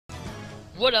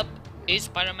What up? It's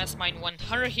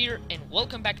SM100 here, and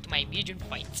welcome back to my MUGEN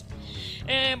fights.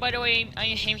 And by the way, I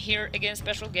am here against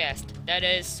special guest, that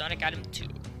is Sonic Adam 2.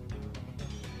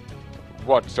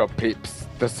 What's up, peeps?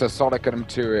 This is Sonic Adam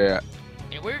 2 here.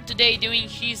 And we're today doing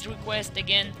his request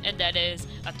again, and that is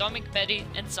Atomic Betty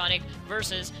and Sonic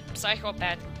versus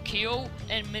Psychopath Kyo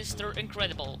and Mr.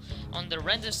 Increible on the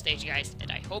random stage, guys,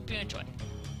 and I hope you enjoy.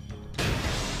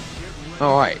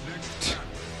 Alright.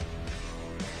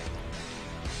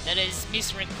 That is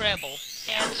Mr. Increible.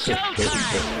 And showtime! 1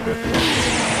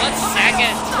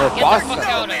 second! Oh, Get boss the fuck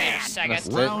out of here, Sagat.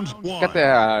 Get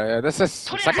there. This is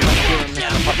Psychopath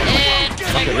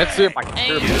Kyo&Mr. Okay, let's see if I can do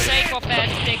And this.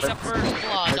 Psychopath takes a first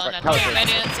blood on Atomic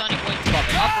Betty and Sonic with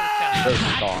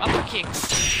upper kicks.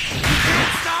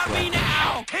 Stop me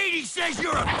now! Hades says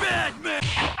you're a bad man!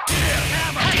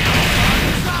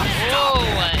 Whoa,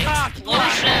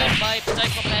 explosion by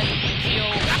Psychopath Kyo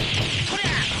on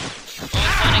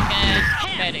Sonic and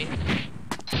Betty.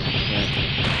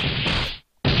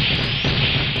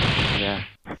 Yeah.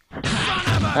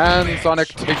 And Sonic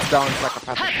takes down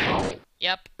Psychopath.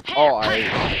 Yep. Oh,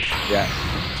 yeah.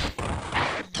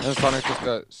 And Sonic just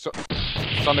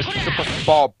Sonic super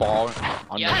ball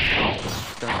on Yep.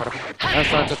 And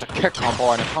Sonic just a kick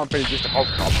combo and a company just a hold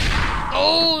combo.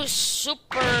 Oh,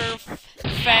 super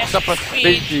fast Super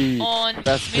speed speedy. on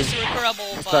Mr.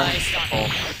 Increible by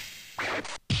Sonic.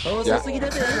 Yeah.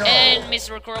 And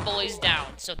Mr. Increible is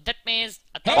down. So that means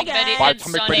Atomic Betty Bye, and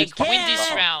Atomic Sonic Betty's win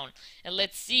this round. And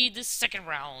let's see the second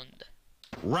round.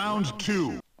 Round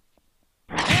 2.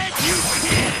 And you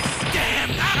can't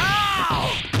stand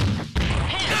out!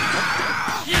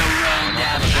 You ruined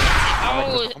everything!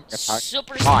 Oh,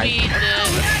 super speed Hi.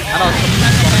 on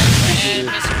and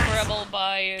Mr. Increible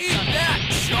by Sonic. That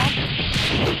chump!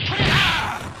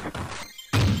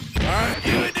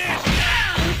 You did it!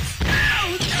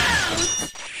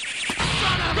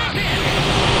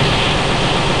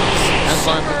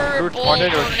 Super Ball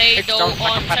Tornado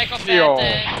on Psychopath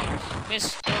and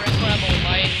Mr. Increible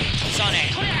by Sonic.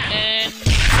 And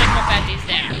Psychopath is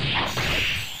there.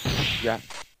 Yeah.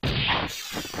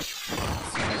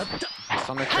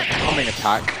 Sonic's incoming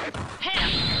attack.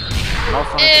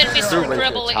 And Mr.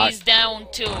 Increible is down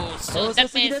too. So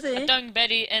that means Atomic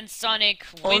Betty and Sonic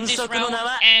win this round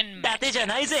and match.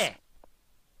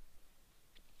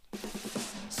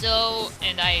 So,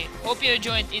 and I hope you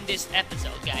enjoyed in this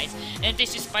episode, guys. And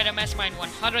this is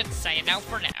SM100 signing out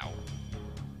for now.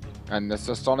 And this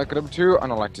is Sonic Adam 2,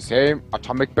 and I'd like to say,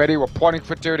 Atomic Betty reporting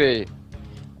for duty.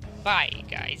 Bye,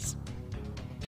 guys.